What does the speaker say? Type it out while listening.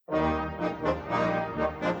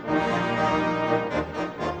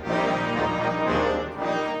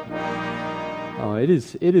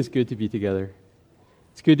is good to be together.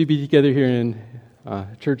 It's good to be together here in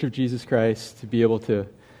Church of Jesus Christ, to be able to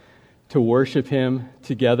worship Him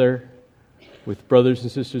together with brothers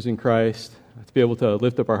and sisters in Christ, to be able to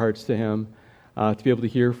lift up our hearts to Him, to be able to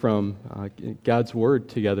hear from God's Word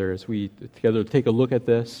together as we together take a look at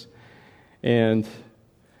this. And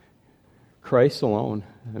Christ alone,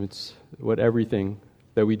 it's what everything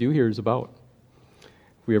that we do here is about.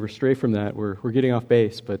 If we ever stray from that, we're getting off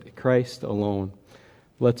base, but Christ alone.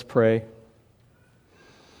 Let's pray.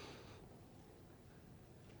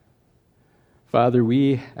 Father,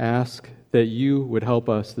 we ask that you would help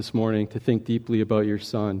us this morning to think deeply about your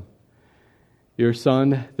Son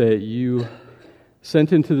that you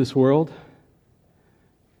sent into this world,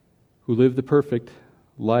 who lived the perfect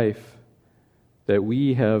life that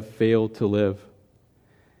we have failed to live.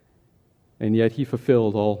 And yet He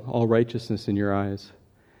fulfilled all righteousness in your eyes.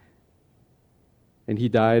 And He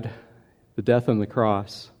died the death on the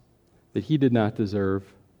cross that He did not deserve.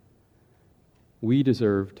 We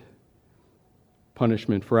deserved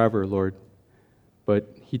punishment forever, Lord.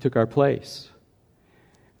 But He took our place.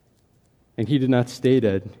 And He did not stay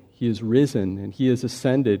dead. He is risen, and He is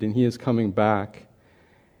ascended, and He is coming back.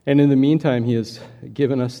 And in the meantime, He has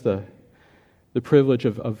given us the privilege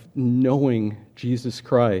of knowing Jesus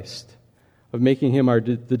Christ, of making Him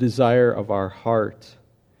the desire of our heart.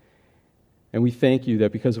 And we thank you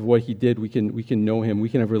that because of what He did, we can know Him. We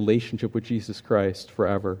can have a relationship with Jesus Christ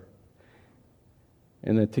forever.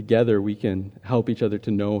 And that together we can help each other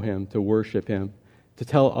to know Him, to worship Him, to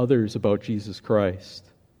tell others about Jesus Christ.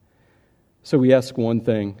 So we ask one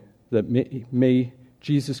thing, that may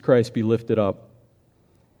Jesus Christ be lifted up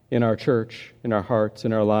in our church, in our hearts,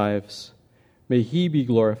 in our lives. May He be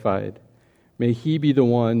glorified. May He be the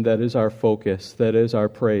one that is our focus, that is our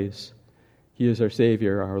praise. He is our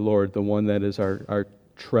Savior, our Lord, the one that is our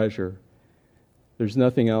treasure. There's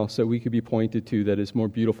nothing else that we could be pointed to that is more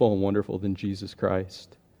beautiful and wonderful than Jesus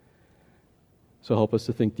Christ. So help us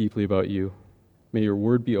to think deeply about you. May your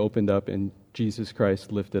word be opened up and Jesus Christ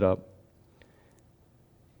lifted up.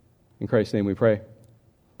 In Christ's name we pray.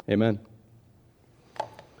 Amen.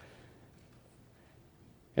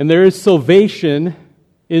 And there is salvation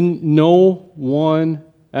in no one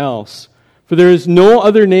else. For there is no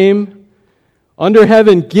other name under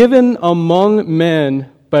heaven given among men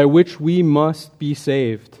by which we must be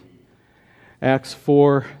saved. Acts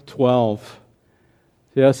 4:12.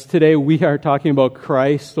 Yes, today we are talking about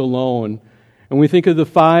Christ alone. And we think of the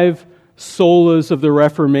 5 solas of the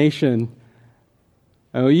Reformation.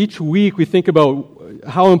 Each week we think about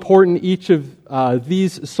how important each of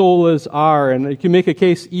these solas are, and you can make a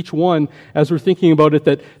case each one as we're thinking about it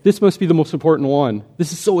that this must be the most important one.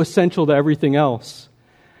 This is so essential to everything else.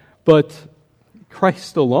 But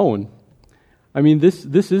Christ alone, this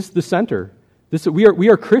is the center. We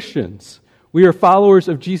are Christians. We are followers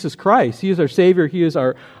of Jesus Christ. He is our Savior. He is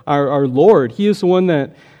our Lord. He is the one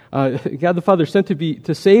that God the Father sent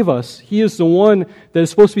to save us. He is the one that is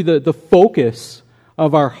supposed to be the focus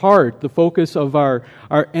of our heart, the focus of our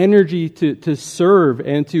energy to serve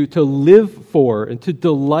and to live for and to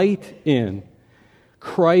delight in.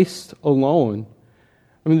 Christ alone.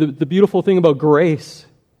 The beautiful thing about grace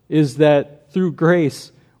is that through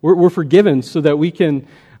grace we're forgiven so that we can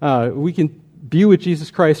be with Jesus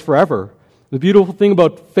Christ forever. The beautiful thing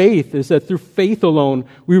about faith is that through faith alone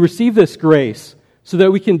we receive this grace so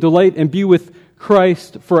that we can delight and be with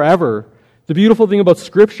Christ forever. The beautiful thing about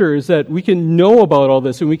Scripture is that we can know about all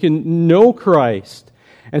this and we can know Christ.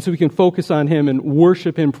 And so we can focus on Him and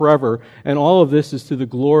worship Him forever. And all of this is to the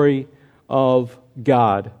glory of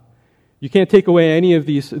God. You can't take away any of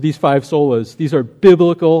these 5 solas. These are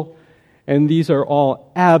biblical and these are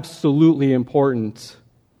all absolutely important.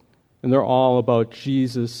 And they're all about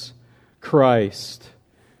Jesus Christ.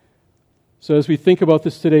 So as we think about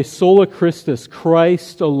this today, sola Christus,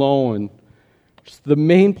 Christ alone. The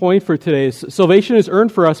main point for today is salvation is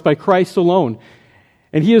earned for us by Christ alone.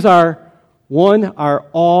 And He is our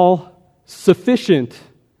all-sufficient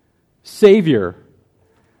Savior.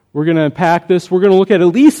 We're going to unpack this. We're going to look at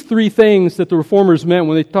least 3 things that the Reformers meant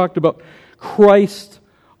when they talked about Christ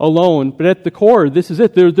alone. But at the core, this is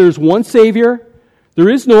it. There's one Savior. There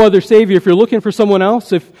is no other Savior. If you're looking for someone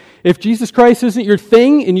else, if Jesus Christ isn't your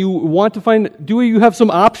thing and you want to you have some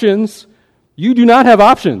options, you do not have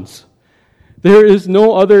options. There is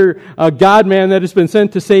no other God-man that has been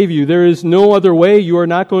sent to save you. There is no other way. You are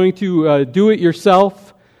not going to do it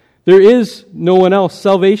yourself. There is no one else.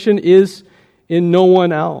 Salvation is in no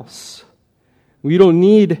one else. You don't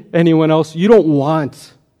need anyone else. You don't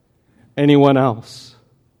want anyone else.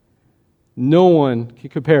 No one can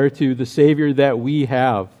compare to the Savior that we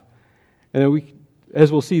have. And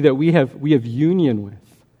as we'll see, that we have union with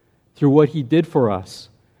through what he did for us.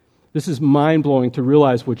 This is mind-blowing to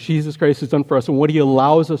realize what Jesus Christ has done for us and what he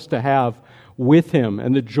allows us to have with him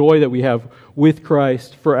and the joy that we have with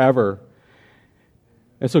Christ forever.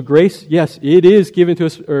 And so grace, yes, it is given to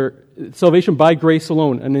us, or salvation by grace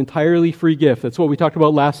alone, an entirely free gift. That's what we talked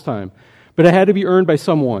about last time. But it had to be earned by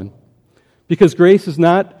someone. Because grace is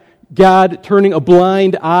not God turning a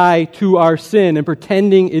blind eye to our sin and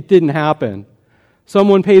pretending it didn't happen.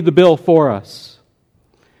 Someone paid the bill for us.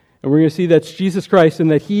 And we're going to see that's Jesus Christ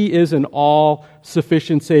and that he is an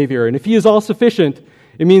all-sufficient Savior. And if he is all-sufficient,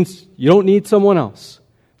 it means you don't need someone else.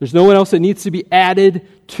 There's no one else that needs to be added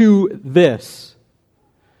to this.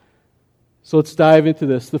 So let's dive into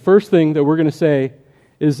this. The first thing that we're going to say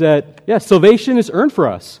is that, yes, salvation is earned for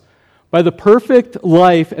us by the perfect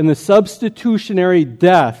life and the substitutionary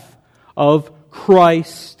death of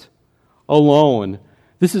Christ alone.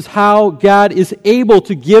 This is how God is able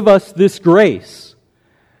to give us this grace.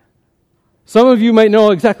 Some of you might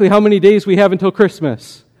know exactly how many days we have until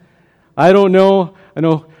Christmas. I don't know. I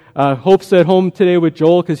know Hope's at home today with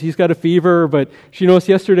Joel because he's got a fever, but she knows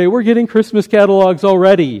yesterday we're getting Christmas catalogs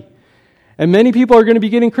already. And many people are going to be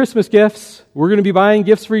getting Christmas gifts. We're going to be buying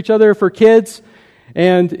gifts for each other, for kids.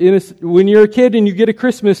 And when you're a kid and you get a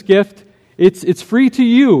Christmas gift, it's free to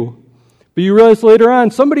you. But you realize later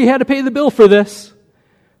on, somebody had to pay the bill for this.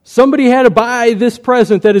 Somebody had to buy this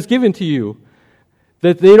present that is given to you.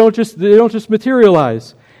 That they don't just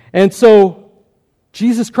materialize. And so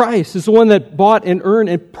Jesus Christ is the one that bought and earned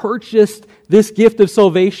and purchased this gift of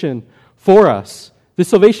salvation for us. This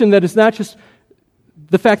salvation that is not just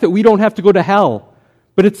the fact that we don't have to go to hell,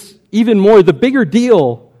 but it's even more, the bigger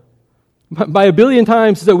deal by a billion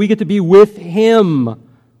times is that we get to be with him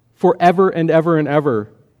forever and ever and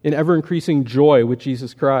ever in ever-increasing joy with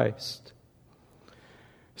Jesus Christ.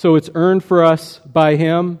 So it's earned for us by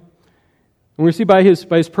him. And we see by his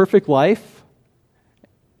perfect life,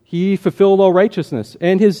 he fulfilled all righteousness,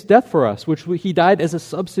 and his death for us, which he died as a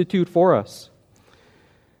substitute for us.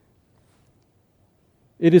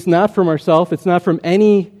 It is not from ourselves. It's not from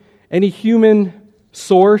any human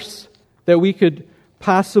source that we could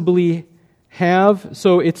possibly have.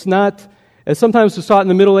 So it's not, as sometimes was taught in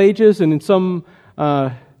the Middle Ages and in some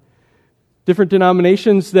different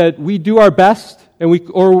denominations, that we do our best,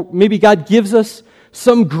 or maybe God gives us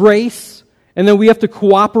some grace, and then we have to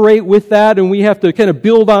cooperate with that, and we have to kind of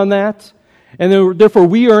build on that, and then therefore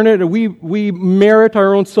we earn it, and we merit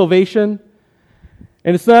our own salvation.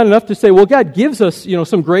 And it's not enough to say, well, God gives us,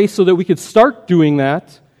 some grace so that we could start doing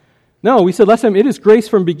that. No, we said last time, it is grace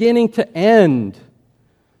from beginning to end.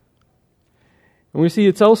 And we see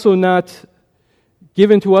it's also not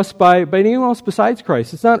given to us by anyone else besides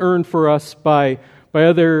Christ. It's not earned for us by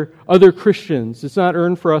other Christians. It's not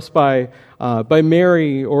earned for us by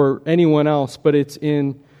Mary or anyone else, but it's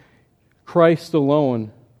in Christ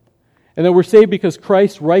alone. And that we're saved because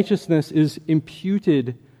Christ's righteousness is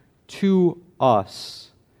imputed to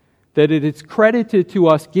us. That it is credited to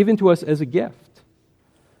us, given to us as a gift.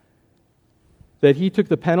 That he took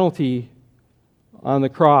the penalty on the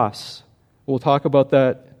cross. We'll talk about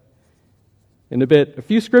that in a bit. A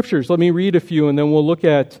few scriptures. Let me read a few, and then we'll look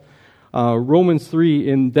at Romans 3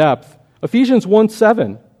 in depth. Ephesians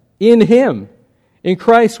 1:7. In him, in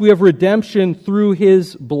Christ, we have redemption through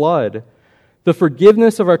his blood, the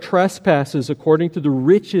forgiveness of our trespasses according to the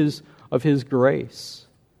riches of his grace.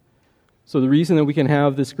 So the reason that we can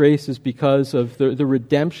have this grace is because of the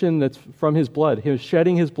redemption that's from his blood. He was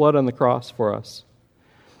shedding his blood on the cross for us.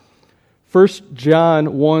 1 John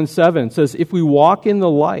 1:7 says, if we walk in the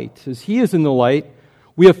light, as he is in the light,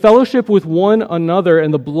 we have fellowship with one another,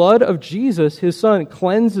 and the blood of Jesus, his Son,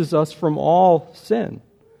 cleanses us from all sin.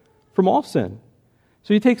 From all sin.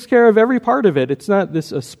 So he takes care of every part of it. It's not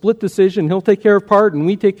a split decision. He'll take care of part, and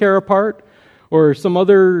we take care of part, or some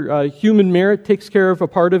other human merit takes care of a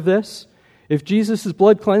part of this. If Jesus'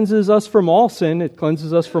 blood cleanses us from all sin, it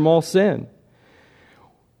cleanses us from all sin.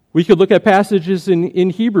 We could look at passages in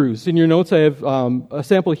Hebrews. In your notes, I have a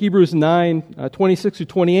sample of Hebrews 9, 26 to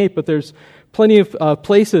 28, but there's plenty of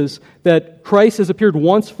places that Christ has appeared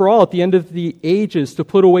once for all at the end of the ages to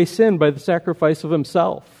put away sin by the sacrifice of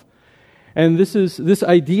himself. And this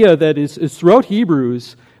idea that is throughout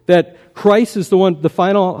Hebrews, that Christ is the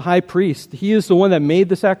final high priest. He is the one that made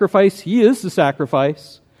the sacrifice. He is the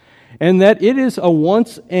sacrifice. And that it is a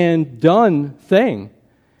once and done thing.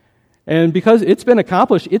 And because it's been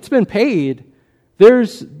accomplished, it's been paid,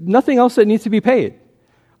 there's nothing else that needs to be paid.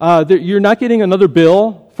 You're not getting another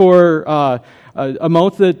bill for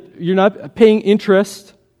amount that you're not paying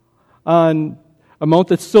interest on amount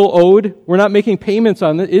that's still owed. We're not making payments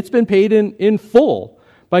on it. It's been paid in full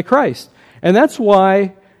by Christ. And that's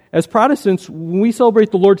why, as Protestants, when we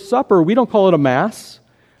celebrate the Lord's Supper, we don't call it a Mass.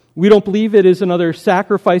 We don't believe it is another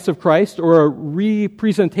sacrifice of Christ or a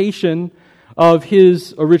representation of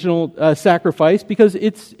His original sacrifice, because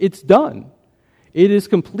it's done. It is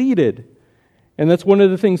completed. And that's one of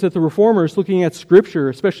the things that the Reformers, looking at Scripture,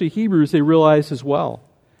 especially Hebrews, they realize as well.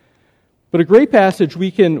 But a great passage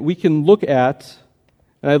we can look at,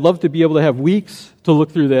 and I'd love to be able to have weeks to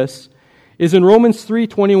look through this, is in Romans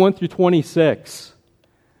 3:21 through 26.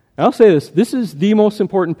 And I'll say this is the most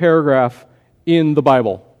important paragraph in the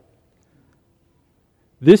Bible.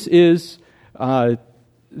 This is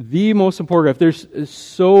the most important. There's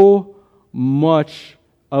so much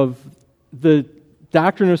of the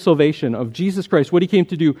doctrine of salvation, of Jesus Christ, what He came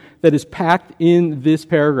to do, that is packed in this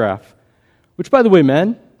paragraph. Which, by the way,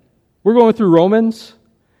 men, we're going through Romans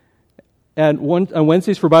on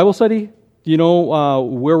Wednesdays for Bible study. Do you know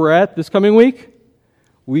where we're at this coming week?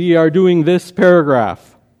 We are doing this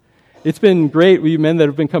paragraph. It's been great, we men that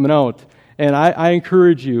have been coming out. And I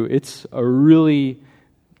encourage you, it's a really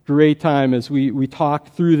great time as we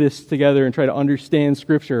talk through this together and try to understand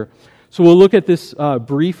Scripture. So we'll look at this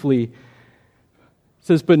briefly. It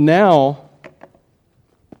says, "But now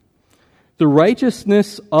the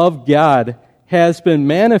righteousness of God has been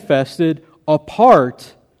manifested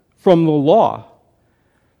apart from the law."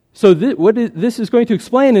 So what this is going to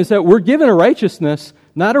explain is that we're given a righteousness,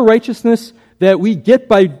 not a righteousness that we get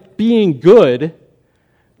by being good,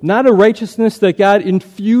 not a righteousness that God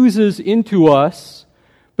infuses into us,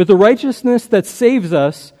 but the righteousness that saves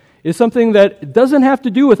us is something that doesn't have to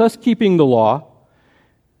do with us keeping the law,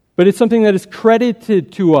 but it's something that is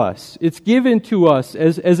credited to us. It's given to us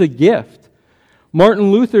as a gift.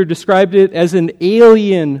 Martin Luther described it as an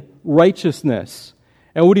alien righteousness.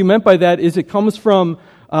 And what he meant by that is it comes from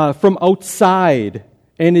outside,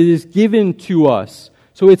 and it is given to us.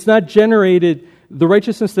 So it's not generated, the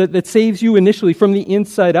righteousness that saves you initially from the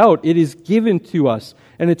inside out. It is given to us,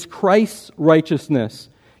 and it's Christ's righteousness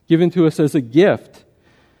given to us as a gift.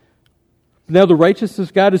 Now the righteousness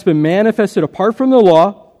of God has been manifested apart from the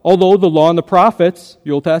law, although the law and the prophets,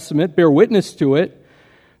 the Old Testament, bear witness to it.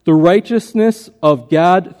 The righteousness of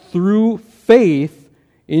God through faith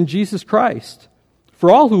in Jesus Christ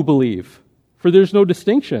for all who believe, for there's no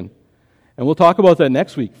distinction. And we'll talk about that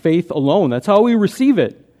next week. Faith alone. That's how we receive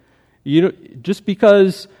it. Just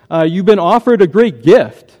because you've been offered a great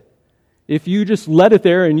gift, if you just let it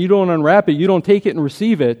there and you don't unwrap it, you don't take it and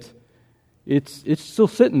receive it, it's still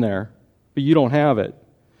sitting there, but you don't have it.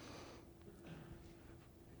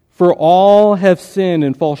 For all have sinned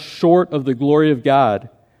and fall short of the glory of God.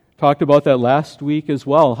 Talked about that last week as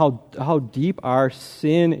well, how deep our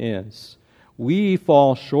sin is. We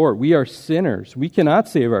fall short. We are sinners. We cannot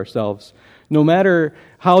save ourselves. No matter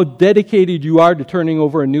how dedicated you are to turning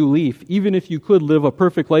over a new leaf, even if you could live a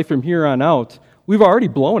perfect life from here on out, we've already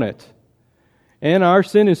blown it. And our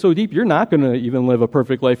sin is so deep, you're not going to even live a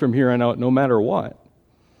perfect life from here on out, no matter what.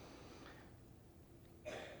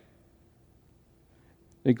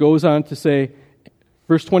 It goes on to say,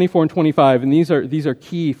 verse 24 and 25, and these are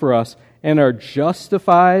key for us, and are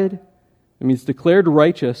justified, it means declared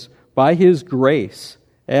righteous, by His grace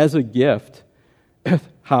as a gift.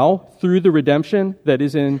 How? Through the redemption that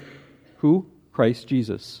is in who? Christ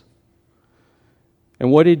Jesus.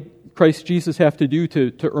 And what did Christ Jesus have to do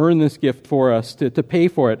to earn this gift for us, to pay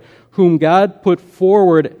for it? Whom God put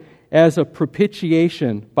forward as a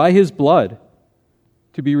propitiation by His blood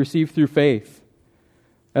to be received through faith.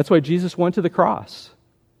 That's why Jesus went to the cross.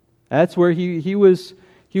 That's where he was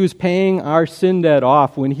paying our sin debt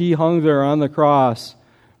off when He hung there on the cross,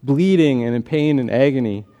 bleeding and in pain and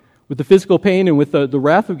agony, with the physical pain and with the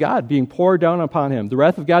wrath of God being poured down upon Him, the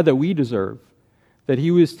wrath of God that we deserve, that He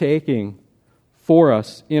was taking for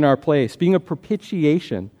us in our place, being a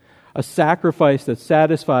propitiation, a sacrifice that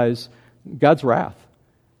satisfies God's wrath,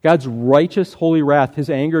 God's righteous, holy wrath, His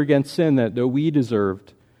anger against sin that we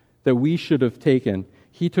deserved, that we should have taken.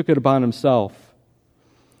 He took it upon Himself.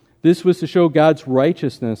 This was to show God's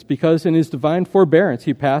righteousness, because in His divine forbearance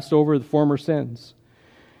He passed over the former sins.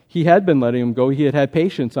 He had been letting them go. He had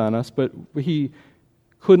patience on us, but He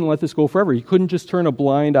couldn't let this go forever. He couldn't just turn a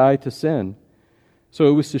blind eye to sin. So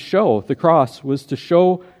it was to show, the cross was to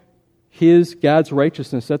show God's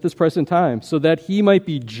righteousness at this present time, so that He might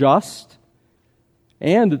be just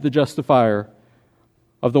and the justifier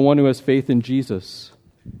of the one who has faith in Jesus,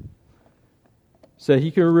 so that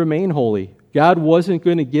He can remain holy. God wasn't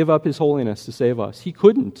going to give up His holiness to save us. He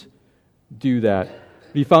couldn't do that.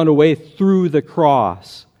 He found a way through the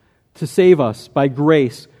cross to save us by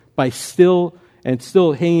grace, by still and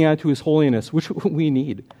still hanging on to his holiness, which we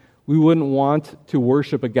need. We wouldn't want to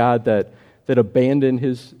worship a God that abandoned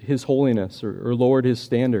his holiness or lowered his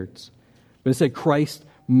standards. But instead, Christ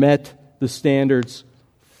met the standards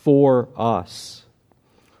for us.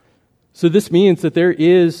 So this means that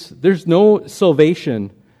there's no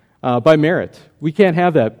salvation by merit. We can't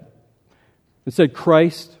have that. Instead,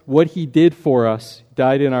 Christ, what he did for us,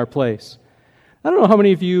 died in our place. I don't know how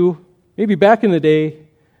many of you, maybe back in the day,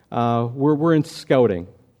 were in scouting.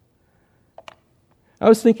 I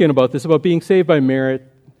was thinking about this, about being saved by merit.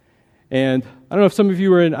 And I don't know if some of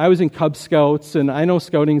you I was in Cub Scouts, and I know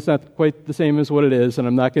scouting is not quite the same as what it is, and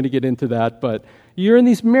I'm not going to get into that, but you're in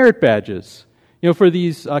these merit badges, for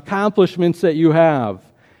these accomplishments that you have.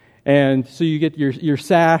 And so you get your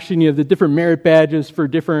sash, and you have the different merit badges for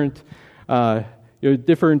different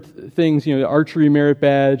different things, the archery merit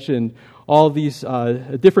badge and all these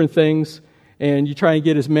different things, and you try and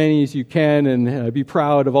get as many as you can and be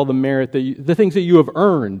proud of all the merit, the things that you have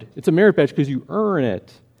earned. It's a merit badge because you earn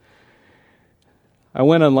it. I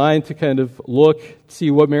went online to kind of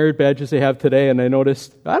see what merit badges they have today, and I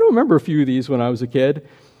noticed, I don't remember a few of these when I was a kid.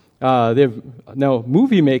 They have now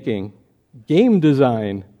movie making, game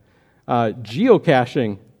design,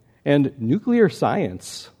 geocaching, and nuclear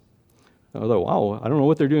science. I was like, wow, I don't know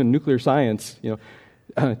what they're doing in nuclear science.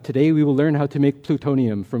 Today we will learn how to make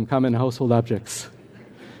plutonium from common household objects.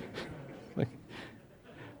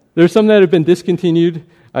 There's some that have been discontinued.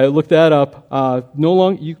 I looked that up. No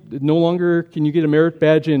longer can you get a merit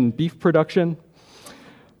badge in beef production,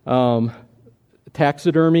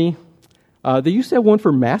 taxidermy. They used to have one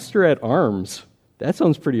for master at arms. That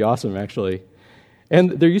sounds pretty awesome, actually. And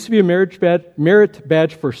there used to be a merit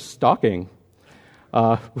badge for stalking,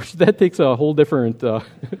 which that takes a whole different...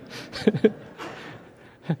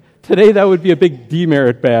 Today, that would be a big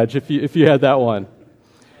demerit badge if you had that one.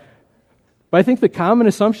 But I think the common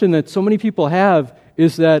assumption that so many people have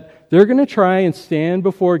is that they're going to try and stand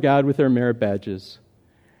before God with their merit badges.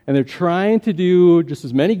 And they're trying to do just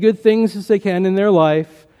as many good things as they can in their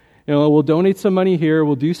life. We'll donate some money here,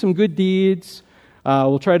 we'll do some good deeds,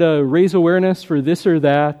 we'll try to raise awareness for this or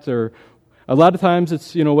that, or a lot of times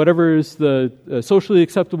it's, whatever is the socially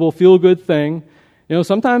acceptable feel-good thing.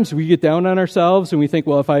 Sometimes we get down on ourselves and we think,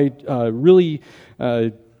 well, if I really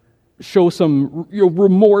show some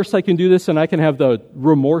remorse, I can do this, and I can have the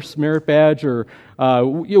remorse merit badge, or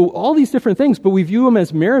all these different things. But we view them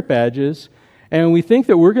as merit badges, and we think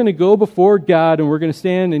that we're going to go before God and we're going to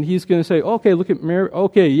stand, and He's going to say, "Okay, look at merit.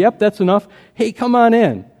 Okay, yep, that's enough. Hey, come on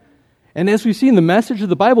in." And as we've seen, the message of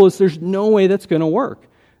the Bible is there's no way that's going to work.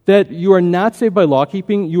 That you are not saved by law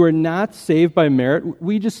keeping, you are not saved by merit.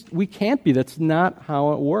 We can't be. That's not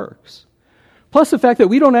how it works. Plus the fact that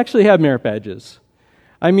we don't actually have merit badges.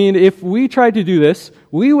 I mean, if we tried to do this,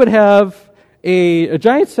 we would have a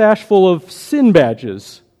giant sash full of sin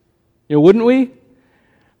badges. Wouldn't we?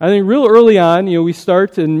 I think real early on, we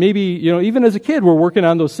start, and maybe, even as a kid, we're working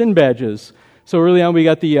on those sin badges. So early on, we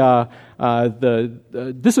got the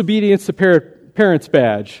disobedience to parents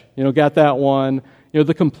badge. Got that one.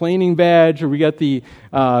 The complaining badge, or we got the,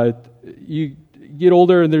 you get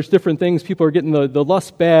older and there's different things. People are getting the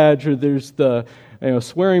lust badge, or there's the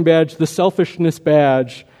swearing badge, the selfishness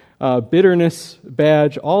badge, bitterness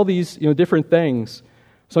badge, all these different things.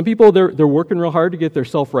 Some people, they're working real hard to get their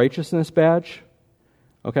self-righteousness badge.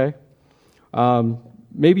 Okay?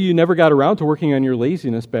 Maybe you never got around to working on your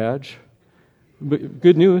laziness badge. But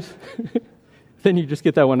good news. Then you just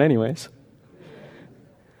get that one anyways.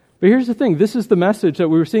 But here's the thing. This is the message that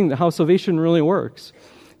we were seeing, how salvation really works.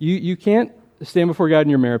 You can't stand before God in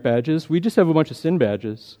your merit badges. We just have a bunch of sin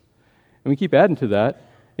badges. And we keep adding to that.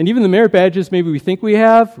 And even the merit badges maybe we think we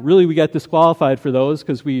have, really we got disqualified for those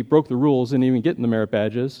because we broke the rules and didn't even get in the merit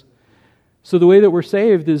badges. So the way that we're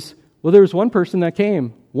saved is, well, there was one person that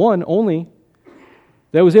came, one only,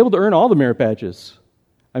 that was able to earn all the merit badges.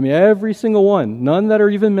 I mean, every single one, none that are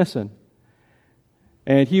even missing.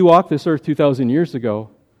 And He walked this earth 2,000 years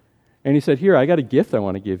ago. And He said, here, I got a gift I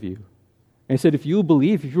want to give you. And He said, if you'll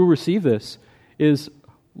believe, if you'll receive this,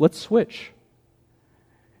 let's switch.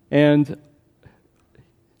 And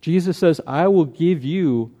Jesus says, I will give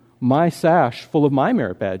you my sash full of my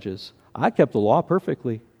merit badges. I kept the law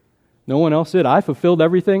perfectly. No one else did. I fulfilled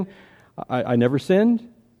everything. I never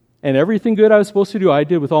sinned. And everything good I was supposed to do, I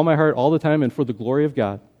did with all my heart, all the time, and for the glory of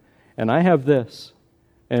God. And I have this.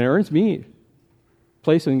 And it earns me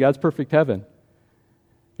place in God's perfect heaven.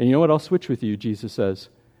 And you know what? I'll switch with you, Jesus says.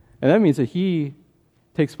 And that means that He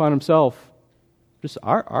takes upon Himself just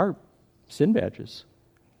our sin badges.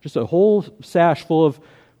 Just a whole sash full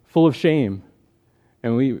of shame.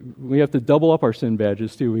 And we have to double up our sin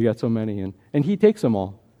badges too. We got so many. And he takes them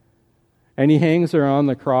all. And he hangs there on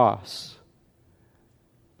the cross,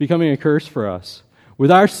 becoming a curse for us, with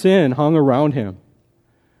our sin hung around him,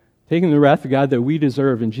 taking the wrath of God that we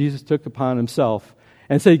deserve, and Jesus took upon himself,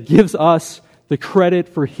 and said, gives us the credit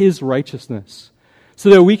for his righteousness, so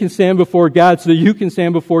that we can stand before God, so that you can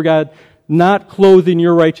stand before God, not clothed in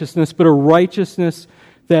your righteousness, but a righteousness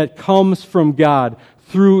that comes from God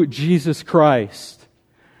through Jesus Christ.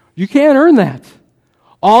 You can't earn that.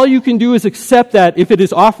 All you can do is accept that if it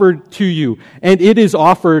is offered to you, and it is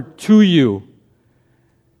offered to you.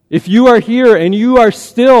 If you are here and you are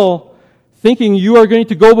still thinking you are going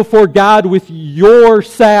to go before God with your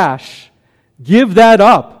sash, give that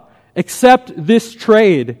up. Accept this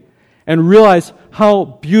trade and realize how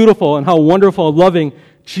beautiful and how wonderful and loving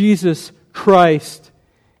Jesus Christ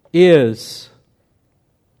is.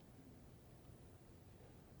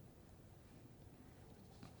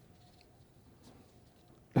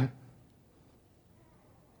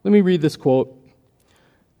 Let me read this quote.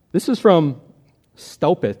 This is from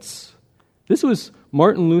Staupitz. This was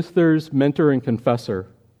Martin Luther's mentor and confessor.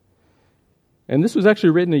 And this was actually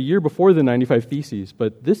written a year before the 95 Theses,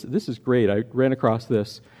 but this is great. I ran across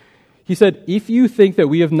this. He said, if you think that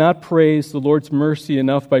we have not praised the Lord's mercy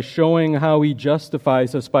enough by showing how he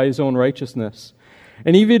justifies us by his own righteousness,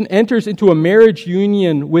 and even enters into a marriage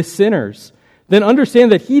union with sinners, then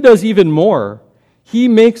understand that he does even more. He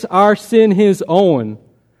makes our sin his own.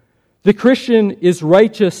 The Christian is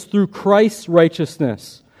righteous through Christ's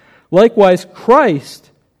righteousness. Likewise, Christ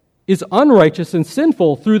is unrighteous and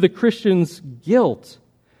sinful through the Christian's guilt.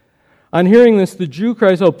 On hearing this, the Jew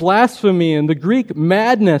cries out, blasphemy, and the Greek,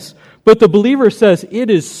 madness. But the believer says, it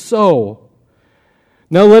is so.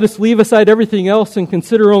 Now let us leave aside everything else and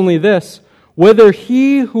consider only this, whether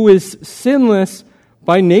he who is sinless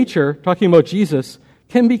by nature, talking about Jesus,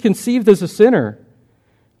 can be conceived as a sinner.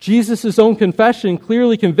 Jesus' own confession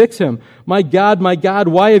clearly convicts him. My God,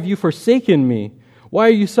 why have you forsaken me? Why are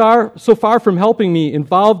you so far from helping me,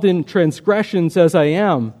 involved in transgressions as I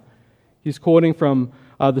am? He's quoting from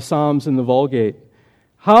the Psalms and the Vulgate.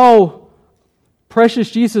 How, precious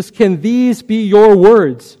Jesus, can these be your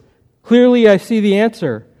words? Clearly I see the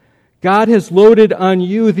answer. God has loaded on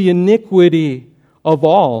you the iniquity of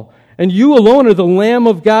all, and you alone are the Lamb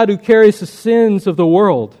of God who carries the sins of the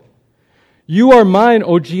world. You are mine,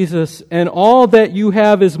 O Jesus, and all that you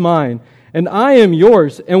have is mine, and I am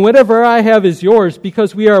yours, and whatever I have is yours,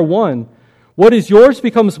 because we are one. What is yours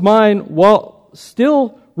becomes mine while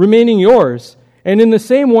still remaining yours, and in the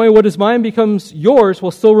same way what is mine becomes yours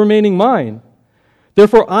while still remaining mine.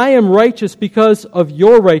 Therefore I am righteous because of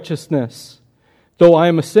your righteousness, though I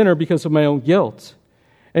am a sinner because of my own guilt.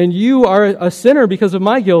 And you are a sinner because of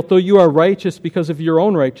my guilt, though you are righteous because of your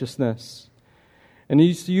own righteousness. And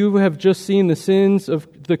you have just seen the sins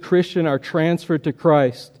of the Christian are transferred to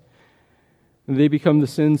Christ, and they become the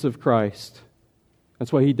sins of Christ.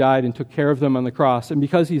 That's why he died and took care of them on the cross. And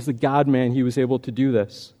because he's the God-man, he was able to do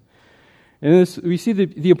this. And we see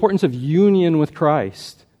the importance of union with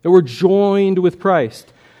Christ, that we're joined with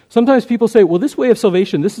Christ. Sometimes people say, well, this way of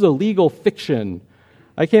salvation, this is a legal fiction.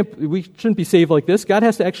 We shouldn't be saved like this. God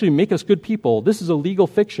has to actually make us good people. This is a legal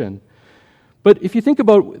fiction. But if you think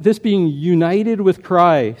about this being united with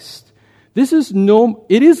Christ, it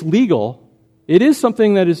is legal. It is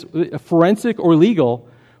something that is forensic or legal.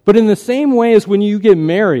 But in the same way as when you get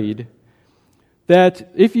married,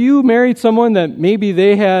 that if you married someone that maybe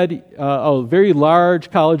they had a very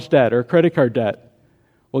large college debt or credit card debt,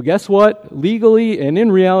 well, guess what? Legally and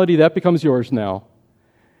in reality, that becomes yours now.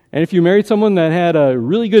 And if you married someone that had a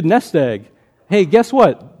really good nest egg, hey, guess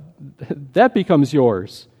what? That becomes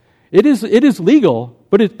yours. It is legal,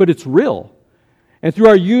 but it's real. And through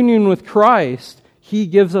our union with Christ, he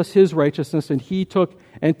gives us his righteousness, and he took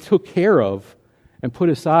care of and put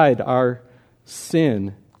aside our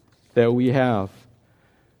sin that we have.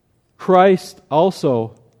 Christ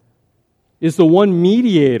also is the one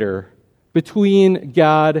mediator between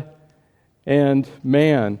God and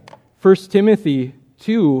man. 1 Timothy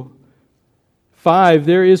 2:5,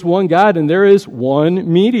 there is one God and there is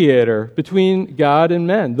one mediator between God and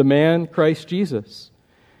men, the man Christ Jesus.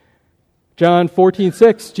 John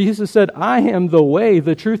 14:6, Jesus said, I am the way,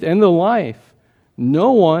 the truth, and the life.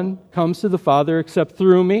 No one comes to the Father except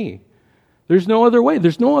through me. There's no other way.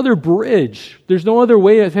 There's no other bridge. There's no other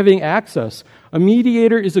way of having access. A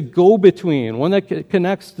mediator is a go-between, one that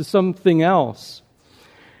connects to something else.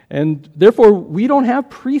 And therefore, we don't have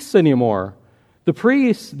priests anymore. The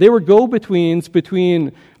priests, they were go-betweens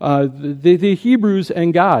between the Hebrews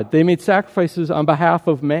and God. They made sacrifices on behalf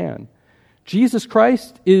of man. Jesus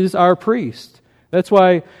Christ is our priest. That's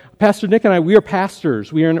why Pastor Nick and I, we are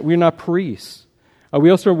pastors. We're not priests.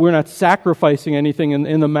 We're not sacrificing anything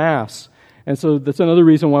in the Mass. And so that's another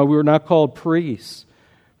reason why we're not called priests.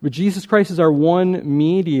 But Jesus Christ is our one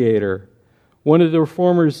mediator. One of the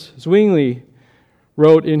reformers, Zwingli,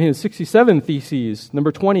 wrote in his 67 Theses,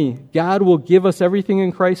 number 20, God will give us everything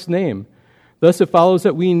in Christ's name. Thus it follows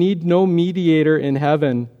that we need no mediator in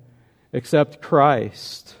heaven except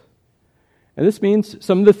Christ. And this means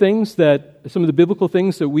some of the biblical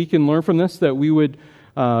things that we can learn from this, that we would,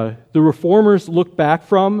 the reformers looked back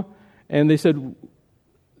from, and they said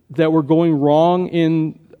that were going wrong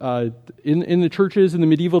in the churches, in the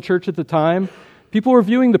medieval church at the time. People were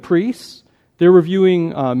viewing the priests, they were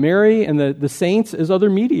viewing Mary and the saints as other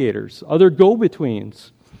mediators, other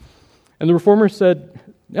go-betweens. And the reformers said,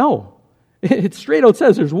 no, it straight out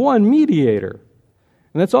says there's one mediator.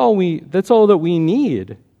 And that's all that we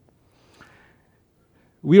need.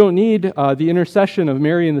 We don't need the intercession of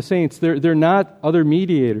Mary and the saints. They're not other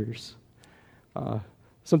mediators.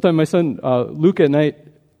 Sometimes my son Luke at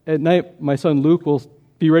night, my son Luke will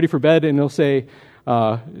be ready for bed, and he'll say,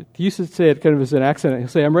 he used to say it kind of as an accent. He'll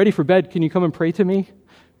say, "I'm ready for bed. Can you come and pray to me?"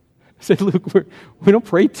 I said, "Luke, we don't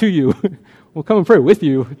pray to you. We'll come and pray with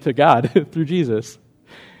you to God through Jesus."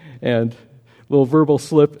 And a little verbal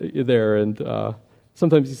slip there, and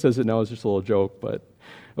sometimes he says it now as just a little joke, but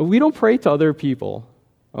we don't pray to other people.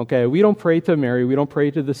 Okay, we don't pray to Mary. We don't pray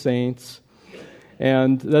to the saints.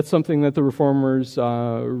 And that's something that the reformers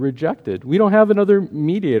rejected. We don't have another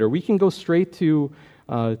mediator. We can go straight to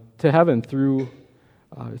heaven through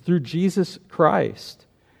Jesus Christ.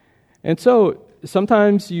 And so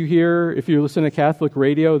sometimes you hear, if you listen to Catholic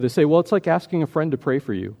radio, they say, well, it's like asking a friend to pray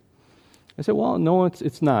for you. I say, well, no,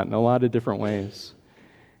 it's not in a lot of different ways.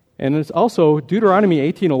 And it's also, Deuteronomy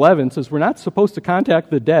 18:11 says we're not supposed to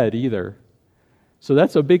contact the dead either. So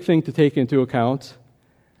that's a big thing to take into account.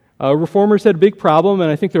 Reformers had a big problem,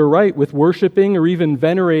 and I think they're right, with worshiping or even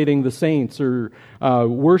venerating the saints or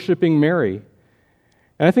worshiping Mary.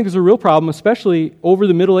 And I think there's a real problem, especially over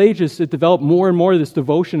the Middle Ages. It developed more and more of this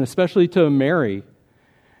devotion, especially to Mary.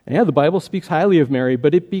 And yeah, the Bible speaks highly of Mary,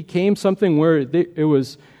 but it became something where it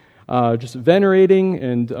was just venerating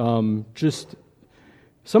and just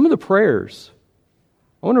some of the prayers.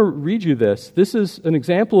 I want to read you this. This is an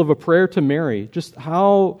example of a prayer to Mary, just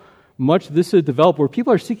how much this had developed, where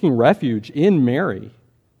people are seeking refuge in Mary.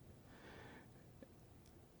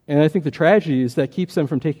 And I think the tragedy is that keeps them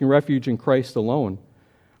from taking refuge in Christ alone.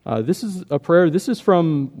 This is a prayer. This is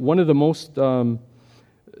from one of the most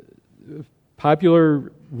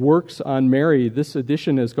popular works on Mary. This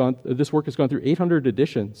work has gone through 800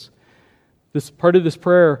 editions. This part of this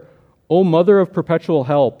prayer: O Mother of perpetual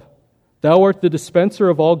help, thou art the dispenser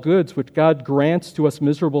of all goods which God grants to us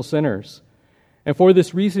miserable sinners. And for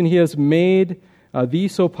this reason he has made thee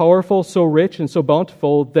so powerful, so rich, and so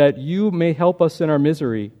bountiful, that you may help us in our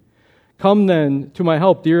misery. Come then to my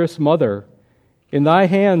help, dearest Mother. In thy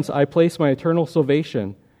hands I place my eternal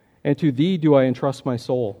salvation, and to thee do I entrust my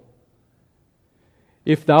soul.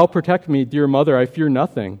 If thou protect me, dear Mother, I fear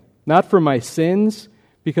nothing, not from my sins,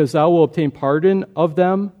 because thou wilt obtain pardon of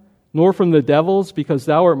them, nor from the devils, because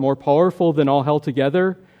thou art more powerful than all hell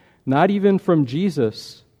together, not even from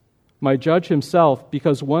Jesus, my judge himself,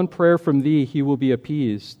 because one prayer from thee he will be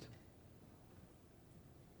appeased.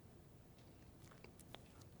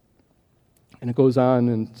 And it goes on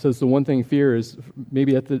and says the one thing I fear is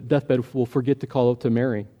maybe at the deathbed we'll forget to call out to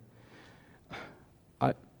Mary.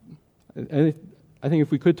 I think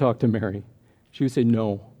if we could talk to Mary, she would say,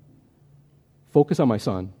 no, focus on my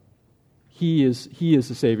son. He is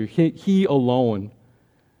the Savior. He alone.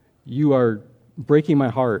 You are breaking my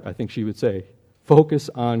heart, I think she would say. Focus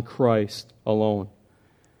on Christ alone.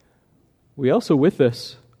 We also, with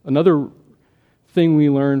this, another thing we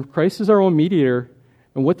learn, Christ is our own mediator.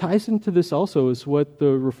 And what ties into this also is what the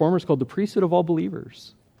Reformers called the priesthood of all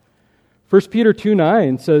believers. 1 Peter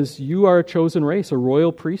 2:9 says, you are a chosen race, a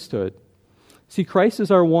royal priesthood. See, Christ is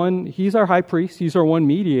he's our high priest, he's our one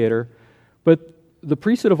mediator, but the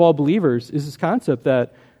priesthood of all believers is this concept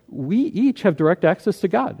that we each have direct access to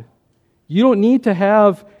God. You don't need to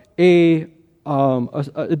have a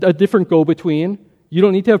different go-between. You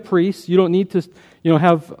don't need to have priests. You don't need to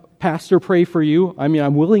have pastor pray for you. I mean,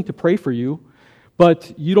 I'm willing to pray for you,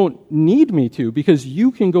 but you don't need me to, because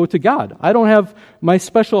you can go to God. I don't have my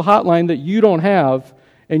special hotline that you don't have,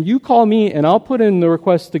 and you call me and I'll put in the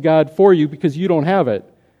request to God for you because you don't have it.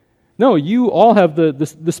 No, you all have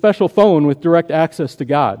the special phone with direct access to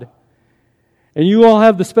God. And you all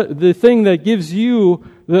have the thing that gives you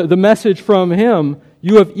the message from Him.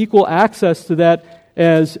 You have equal access to that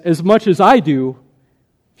as much as I do.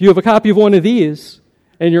 If if you have a copy of one of these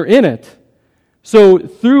and you're in it. So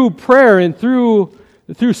through prayer and through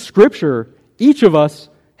Scripture, each of us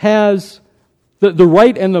has the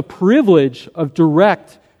right and the privilege of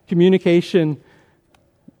direct communication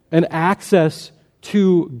and access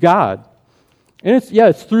to God. And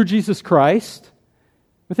it's through Jesus Christ.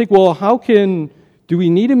 I think, well, do we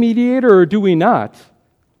need a mediator or do we not?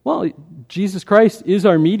 Well, Jesus Christ is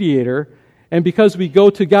our mediator, and because we go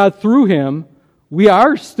to God through Him, we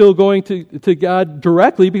are still going to God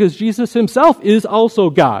directly because Jesus Himself is also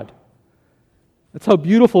God. That's how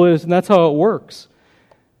beautiful it is, and that's how it works.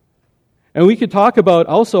 And we could talk about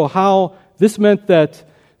also how this meant that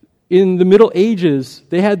in the Middle Ages,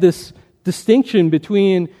 they had this distinction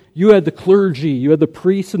between you had the clergy, you had the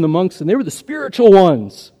priests and the monks, and they were the spiritual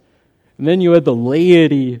ones. And then you had the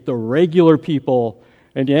laity, the regular people.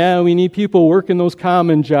 And we need people working those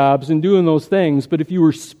common jobs and doing those things. But if you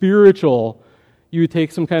were spiritual, you would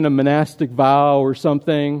take some kind of monastic vow or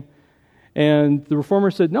something. And the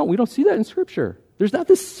Reformers said, no, we don't see that in Scripture. There's not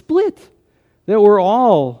this split that we're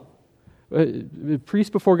all priests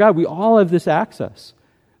before God. We all have this access.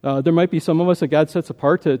 There might be some of us that God sets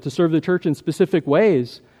apart to serve the church in specific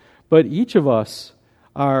ways. But each of us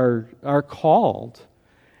are called.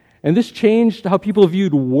 And this changed how people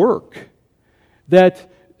viewed work. That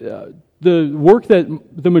the work that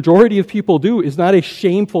the majority of people do is not a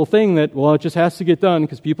shameful thing that, well, it just has to get done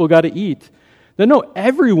because people got to eat. That no,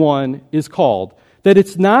 everyone is called. That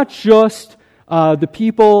it's not just the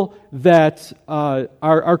people that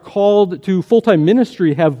are called to full-time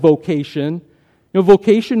ministry have vocation.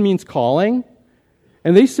 Vocation means calling.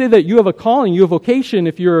 And they say that you have a calling, you have vocation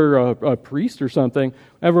if you're a priest or something.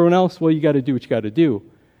 Everyone else, well, you got to do what you got to do.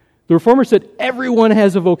 The Reformers said everyone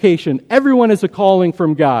has a vocation. Everyone has a calling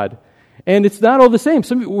from God. And it's not all the same.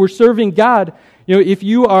 Some people were serving God. If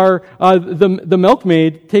you are the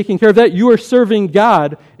milkmaid taking care of that, you are serving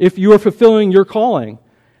God if you are fulfilling your calling.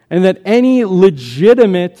 And that any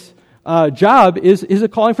legitimate job is a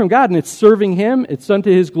calling from God. And it's serving Him. It's done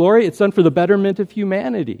to His glory. It's done for the betterment of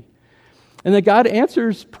humanity. And that God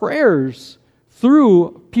answers prayers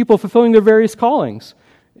through people fulfilling their various callings.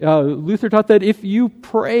 Luther taught that if you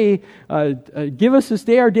pray, give us this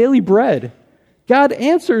day our daily bread, God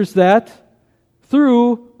answers that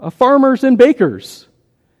through farmers and bakers.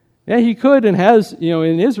 Yeah, He could and has,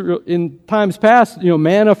 in Israel, in times past,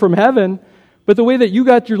 manna from heaven. But the way that you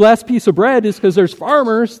got your last piece of bread is because there's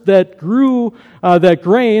farmers that grew that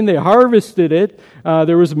grain, they harvested it.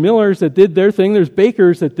 There was millers that did their thing. There's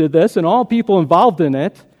bakers that did this, and all people involved in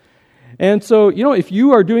it. And so, if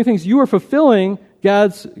you are doing things, you are fulfilling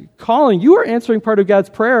God's calling. You are answering part of God's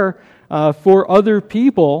prayer for other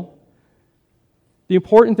people. The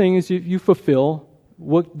important thing is you fulfill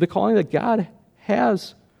the calling that God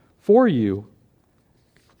has for you.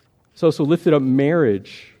 It's also lifted up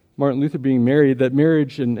marriage. Martin Luther being married, that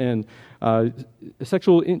marriage and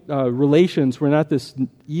sexual relations were not this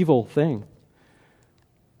evil thing.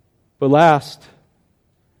 But last,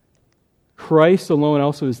 Christ alone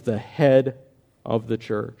also is the head of the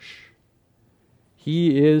church.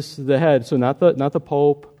 He is the head. So not the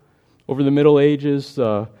Pope. Over the Middle Ages,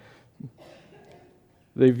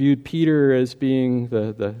 they viewed Peter as being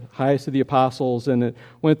the highest of the apostles, and it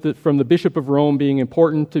went from the Bishop of Rome being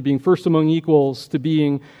important to being first among equals to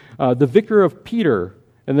being the vicar of Peter,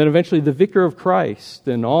 and then eventually the vicar of Christ,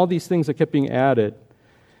 and all these things that kept being added.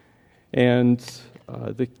 And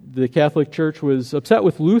the Catholic Church was upset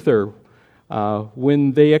with Luther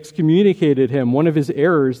when they excommunicated him. One of his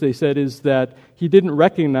errors, they said, is that he didn't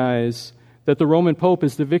recognize that the Roman Pope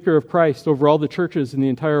is the vicar of Christ over all the churches in the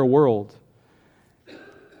entire world.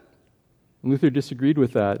 Luther disagreed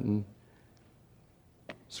with that, and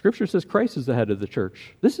Scripture says Christ is the head of the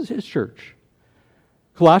church. This is His church.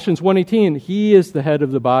 Colossians 1:18, He is the head of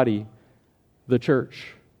the body, the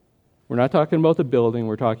church. We're not talking about the building,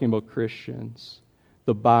 we're talking about Christians,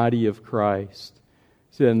 the body of Christ.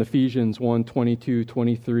 See that in Ephesians 1:22,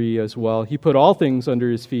 23 as well. He put all things under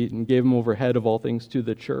His feet and gave Him over head of all things to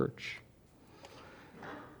the church.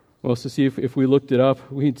 Well, so see, if we looked it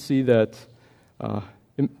up, we'd see that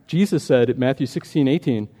Jesus said at Matthew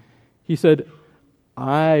 16:18, He said,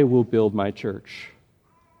 I will build my church.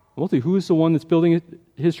 Well, who is the one that's building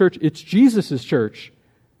His church? It's Jesus' church.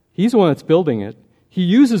 He's the one that's building it. He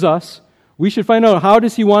uses us. We should find out how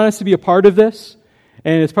does He want us to be a part of this,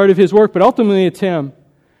 and it's part of His work, but ultimately it's Him.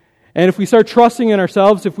 And if we start trusting in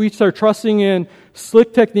ourselves, if we start trusting in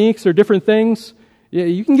slick techniques or different things,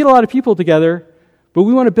 you can get a lot of people together, but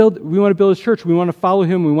we want to build His church. We want to follow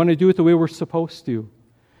Him. We want to do it the way we're supposed to.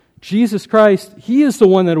 Jesus Christ, He is the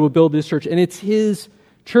one that will build His church, and it's His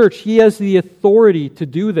church. He has the authority to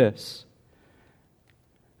do this.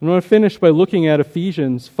 And I want to finish by looking at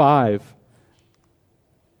Ephesians 5.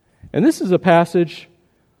 And this is a passage,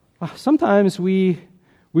 sometimes we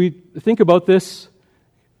think about this,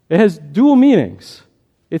 it has dual meanings.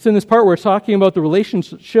 It's in this part where it's talking about the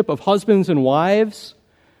relationship of husbands and wives,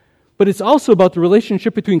 but it's also about the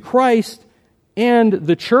relationship between Christ and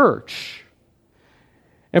the church.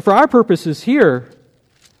 And for our purposes here,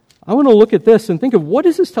 I want to look at this and think of what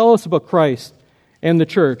does this tell us about Christ and the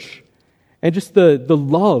church, and just the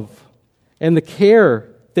love and the care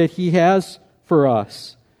that He has for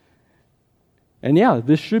us. And yeah,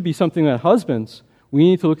 this should be something that husbands, we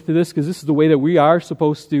need to look to this because this is the way that we are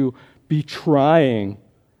supposed to be trying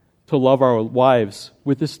to love our wives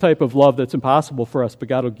with this type of love that's impossible for us, but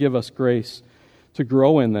God will give us grace to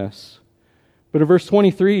grow in this. But in verse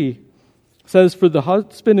 23, it says, "For the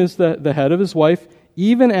husband is the head of his wife,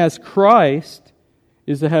 even as Christ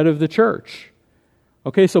is the head of the church."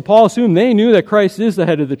 Okay, so Paul assumed they knew that Christ is the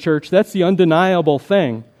head of the church. That's the undeniable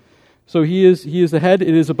thing. So he is the head.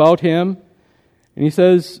 It is about Him. And he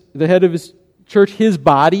says, the head of His church, His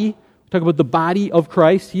body. Talk about the body of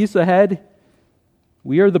Christ. He's the head.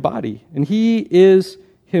 We are the body. And He is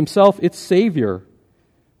Himself its Savior.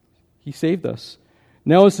 He saved us.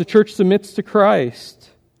 Now as the church submits to Christ,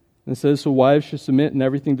 and it says, so wives should submit in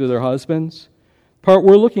everything to their husbands. The part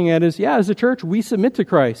we're looking at is, as a church, we submit to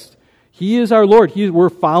Christ. He is our Lord. We're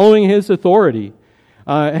following His authority.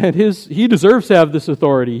 And He deserves to have this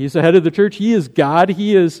authority. He's the head of the church. He is God.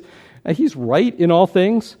 He's right in all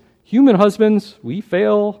things. Human husbands, we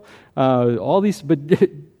fail. All these, but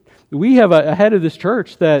we have a head of this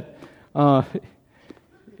church that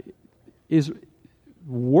is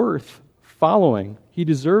worth following. He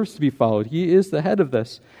deserves to be followed. He is the head of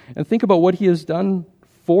this. And think about what He has done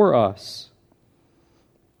for us.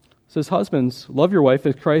 It says, husbands, love your wife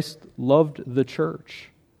as Christ loved the church.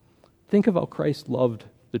 Think of how Christ loved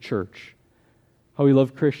the church. How He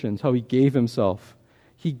loved Christians. How He gave Himself.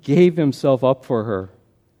 He gave Himself up for her,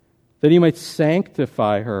 that He might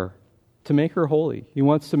sanctify her, to make her holy. He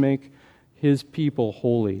wants to make His people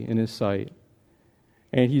holy in His sight.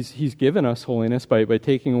 And He's given us holiness by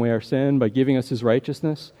taking away our sin, by giving us His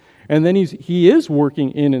righteousness. And then He is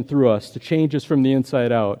working in and through us to change us from the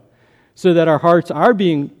inside out, so that our hearts are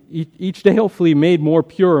being, each day hopefully, made more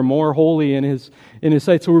pure, more holy in His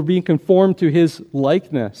sight. So we're being conformed to His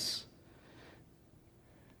likeness.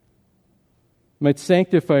 Might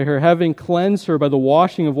sanctify her, having cleansed her by the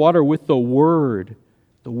washing of water with the Word.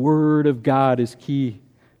 The Word of God is key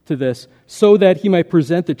to this, so that He might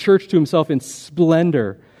present the church to Himself in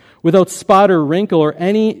splendor, without spot or wrinkle or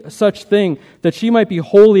any such thing, that she might be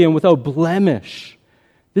holy and without blemish.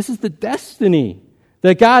 This is the destiny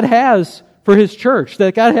that God has for His church,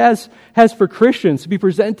 that God has for Christians, to be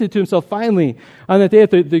presented to Himself finally on that day at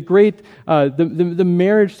the great the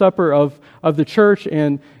marriage supper of the church,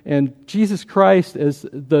 and Jesus Christ as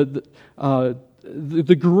the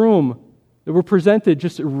groom, that we're presented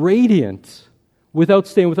just radiant, without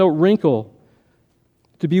stain, without wrinkle,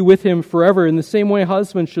 to be with Him forever. In the same way,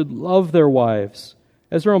 husbands should love their wives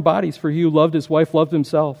as their own bodies, for he who loved his wife loved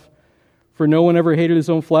himself. For no one ever hated his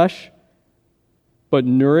own flesh, but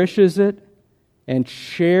nourishes it and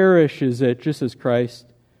cherishes it, just as Christ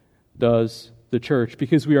does the church,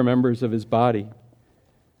 because we are members of His body.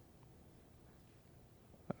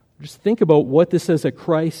 Just think about what this says that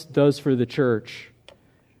Christ does for the church.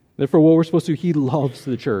 Therefore, what we're supposed to do, He loves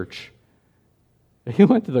the church. He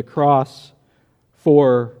went to the cross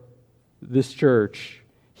for this church.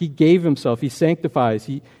 He gave Himself. He sanctifies.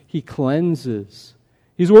 He cleanses.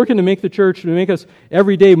 He's working to make the church, to make us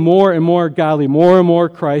every day more and more godly, more and more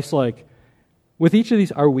Christ-like. With each of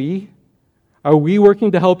these, are we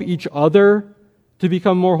working to help each other to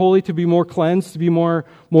become more holy, to be more cleansed, to be more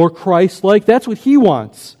Christ-like? That's what He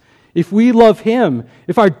wants. If we love Him,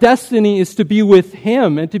 if our destiny is to be with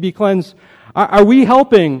Him and to be cleansed, are we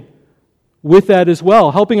helping with that as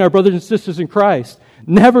well? Helping our brothers and sisters in Christ,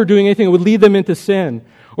 never doing anything that would lead them into sin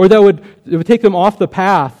or that would take them off the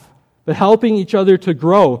path, but helping each other to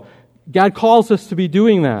grow. God calls us to be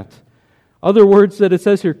doing that. Other words that it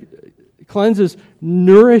says here, cleanses,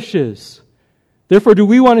 nourishes. Therefore, do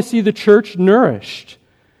we want to see the church nourished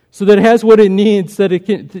so that it has what it needs, that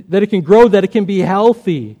it can grow, that it can be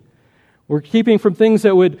healthy? We're keeping from things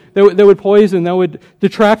that would poison, that would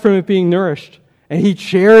detract from it being nourished. And He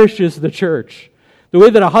cherishes the church. The way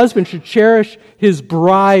that a husband should cherish his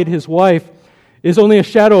bride, his wife, is only a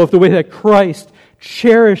shadow of the way that Christ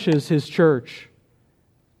cherishes His church.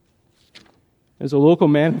 As a local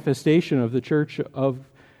manifestation of the church of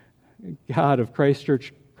God, of Christ's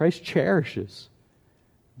church, Christ cherishes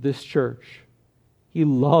this church. He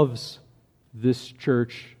loves this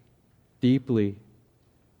church deeply.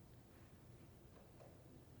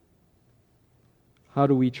 How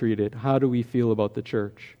do we treat it? How do we feel about the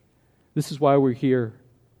church? This is why we're here.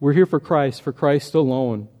 We're here for Christ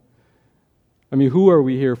alone. I mean, who are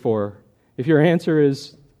we here for? If your answer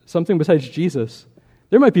is something besides Jesus,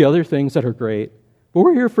 there might be other things that are great, but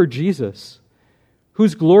we're here for Jesus.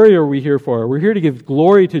 Whose glory are we here for? We're here to give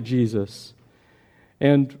glory to Jesus.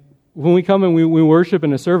 And when we come and we worship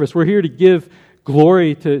in a service, we're here to give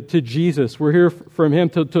glory to Jesus. We're here from Him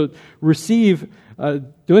to receive. The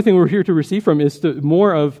only thing we're here to receive from is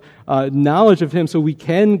more of knowledge of Him so we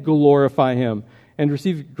can glorify Him and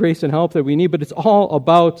receive grace and help that we need. But it's all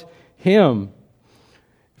about Him.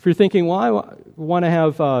 If you're thinking, well, I want to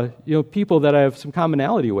have people that I have some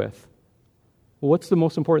commonality with. Well, what's the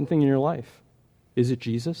most important thing in your life? Is it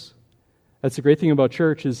Jesus? That's the great thing about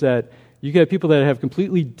church is that you get people that have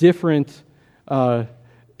completely different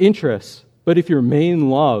interests. But if your main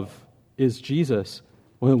love is Jesus,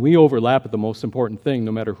 well, we overlap at the most important thing,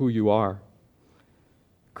 no matter who you are.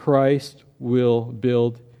 Christ will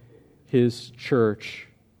build His church.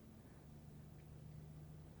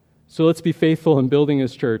 So let's be faithful in building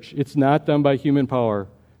His church. It's not done by human power.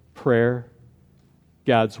 Prayer,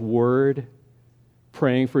 God's Word,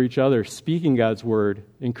 praying for each other, speaking God's Word,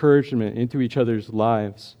 encouragement into each other's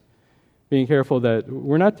lives. Being careful that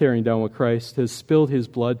we're not tearing down what Christ has spilled His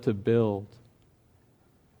blood to build.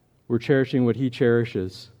 We're cherishing what He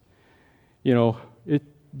cherishes.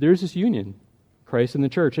 There's this union, Christ and the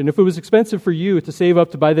church. And if it was expensive for you to save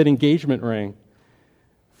up to buy that engagement ring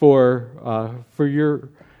for your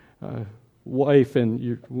wife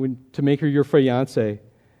and to make her your fiancé,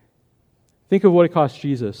 think of what it cost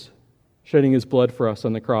Jesus, shedding His blood for us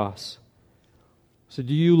on the cross. So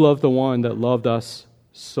do you love the one that loved us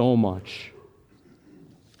so much?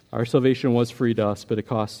 Our salvation was free to us, but it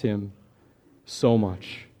cost Him so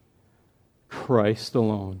much. Christ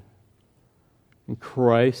alone. In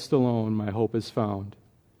Christ alone my hope is found.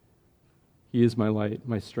 He is my light,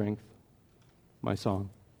 my strength, my song.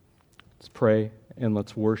 Let's pray and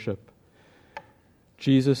let's worship.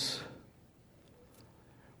 Jesus,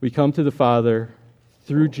 we come to the Father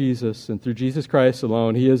through Jesus and through Jesus Christ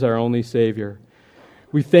alone. He is our only Savior.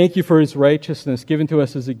 We thank You for His righteousness given to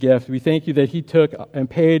us as a gift. We thank You that He took and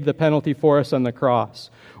paid the penalty for us on the cross.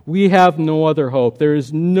 We have no other hope. There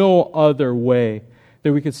is no other way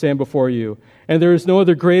that we could stand before You. And there is no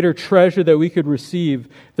other greater treasure that we could receive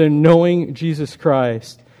than knowing Jesus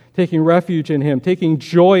Christ, taking refuge in Him, taking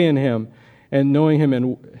joy in Him, and knowing Him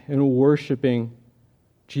and worshiping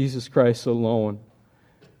Jesus Christ alone.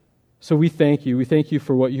 So we thank You. We thank You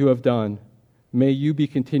for what You have done. May You be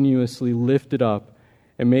continuously lifted up,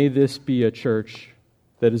 and may this be a church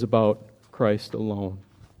that is about Christ alone.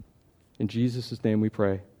 In Jesus' name we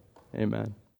pray. Amen.